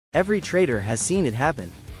Every trader has seen it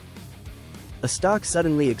happen. A stock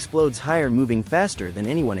suddenly explodes higher, moving faster than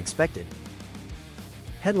anyone expected.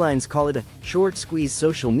 Headlines call it a short squeeze,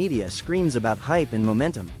 social media screams about hype and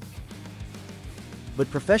momentum.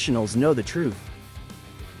 But professionals know the truth.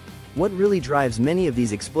 What really drives many of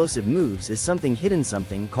these explosive moves is something hidden,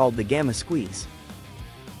 something called the gamma squeeze.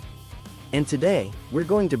 And today, we're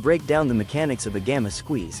going to break down the mechanics of a gamma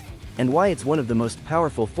squeeze, and why it's one of the most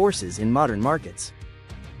powerful forces in modern markets.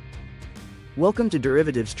 Welcome to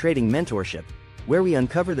Derivatives Trading Mentorship, where we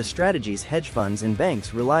uncover the strategies hedge funds and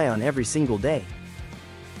banks rely on every single day.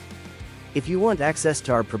 If you want access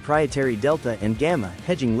to our proprietary delta and gamma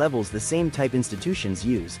hedging levels the same type institutions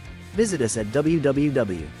use, visit us at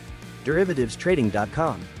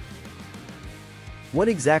www.derivativestrading.com. What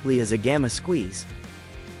exactly is a gamma squeeze?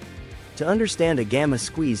 To understand a gamma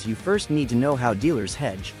squeeze, you first need to know how dealers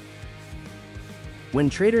hedge. When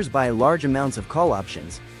traders buy large amounts of call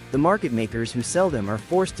options, the market makers who sell them are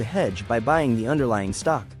forced to hedge by buying the underlying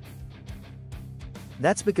stock.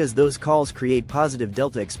 That's because those calls create positive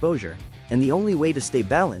delta exposure, and the only way to stay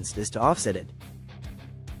balanced is to offset it.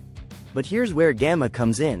 But here's where gamma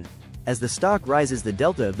comes in. As the stock rises, the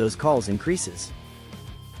delta of those calls increases,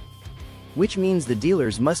 which means the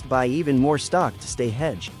dealers must buy even more stock to stay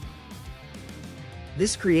hedged.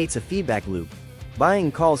 This creates a feedback loop.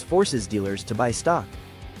 Buying calls forces dealers to buy stock.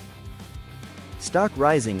 Stock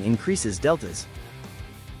rising increases deltas.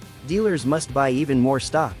 Dealers must buy even more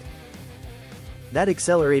stock. That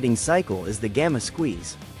accelerating cycle is the gamma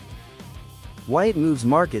squeeze. Why it moves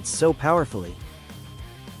markets so powerfully?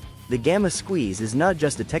 The gamma squeeze is not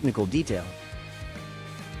just a technical detail.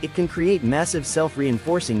 It can create massive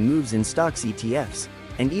self-reinforcing moves in stocks, ETFs,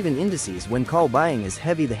 and even indices. When call buying is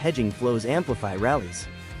heavy, the hedging flows amplify rallies.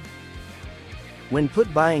 When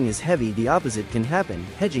put buying is heavy, the opposite can happen.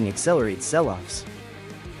 Hedging accelerates sell-offs.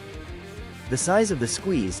 The size of the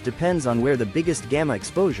squeeze depends on where the biggest gamma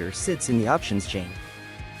exposure sits in the options chain.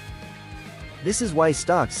 This is why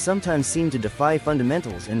stocks sometimes seem to defy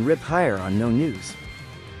fundamentals and rip higher on no news.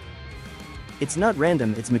 It's not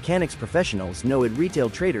random, it's mechanics. Professionals know it, retail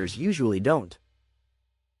traders usually don't.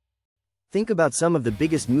 Think about some of the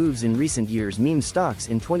biggest moves in recent years. Meme stocks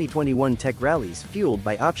in 2021, tech rallies fueled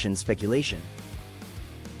by options speculation.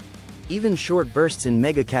 Even short bursts in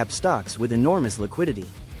mega-cap stocks with enormous liquidity.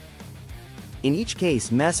 In each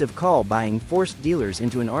case, massive call buying forced dealers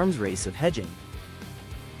into an arms race of hedging.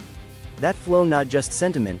 That flow, not just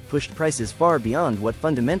sentiment, pushed prices far beyond what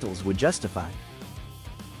fundamentals would justify.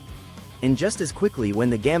 And just as quickly, when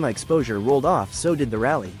the gamma exposure rolled off, so did the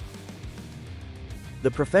rally.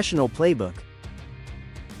 The professional playbook.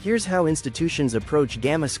 Here's how institutions approach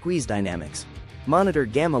gamma squeeze dynamics. Monitor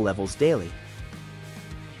gamma levels daily.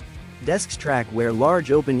 Desks track where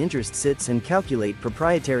large open interest sits and calculate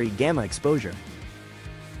proprietary gamma exposure.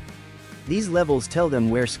 These levels tell them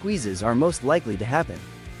where squeezes are most likely to happen.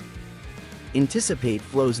 Anticipate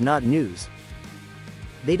flows, not news.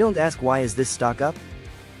 They don't ask, why is this stock up?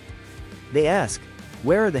 They ask,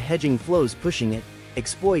 where are the hedging flows pushing it?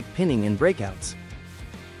 Exploit pinning and breakouts.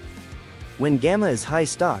 When gamma is high,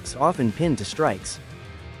 stocks often pin to strikes.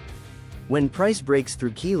 When price breaks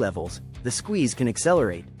through key levels, the squeeze can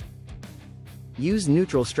accelerate. Use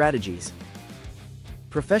neutral strategies.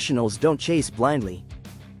 Professionals don't chase blindly.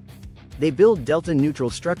 They build delta-neutral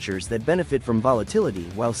structures that benefit from volatility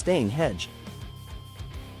while staying hedged.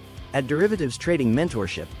 At Derivatives Trading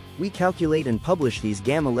Mentorship, we calculate and publish these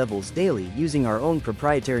gamma levels daily using our own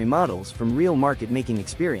proprietary models from real market-making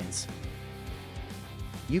experience.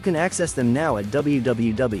 You can access them now at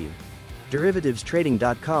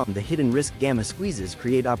www.derivativestrading.com. The hidden risk: gamma squeezes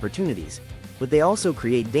create opportunities, but they also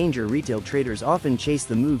create danger. Retail traders often chase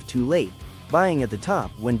the move too late, buying at the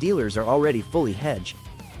top when dealers are already fully hedged.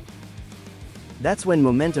 That's when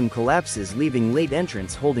momentum collapses, leaving late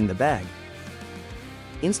entrants holding the bag.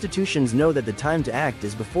 Institutions know that the time to act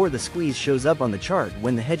is before the squeeze shows up on the chart,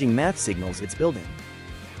 when the hedging math signals it's building.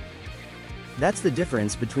 That's the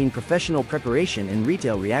difference between professional preparation and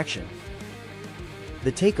retail reaction.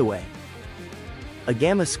 The takeaway: a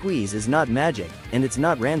gamma squeeze is not magic, and it's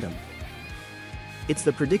not random. It's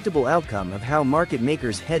the predictable outcome of how market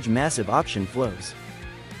makers hedge massive option flows.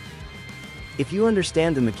 If you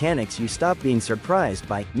understand the mechanics, you stop being surprised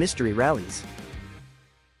by mystery rallies.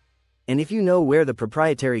 And if you know where the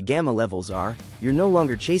proprietary gamma levels are, you're no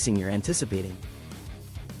longer chasing, you're anticipating.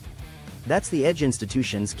 That's the edge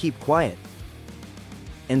institutions keep quiet.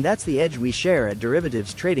 And that's the edge we share at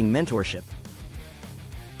Derivatives Trading Mentorship.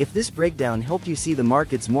 If this breakdown helped you see the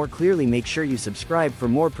markets more clearly, make sure you subscribe for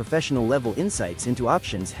more professional level insights into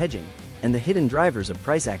options hedging and the hidden drivers of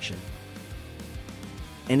price action.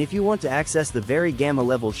 And if you want to access the very gamma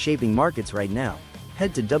levels shaping markets right now,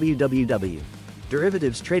 head to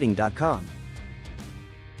www.derivativestrading.com.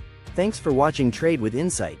 Thanks for watching Trade with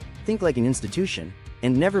Insight. Think like an institution,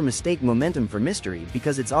 and never mistake momentum for mystery,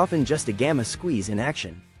 because it's often just a gamma squeeze in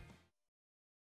action.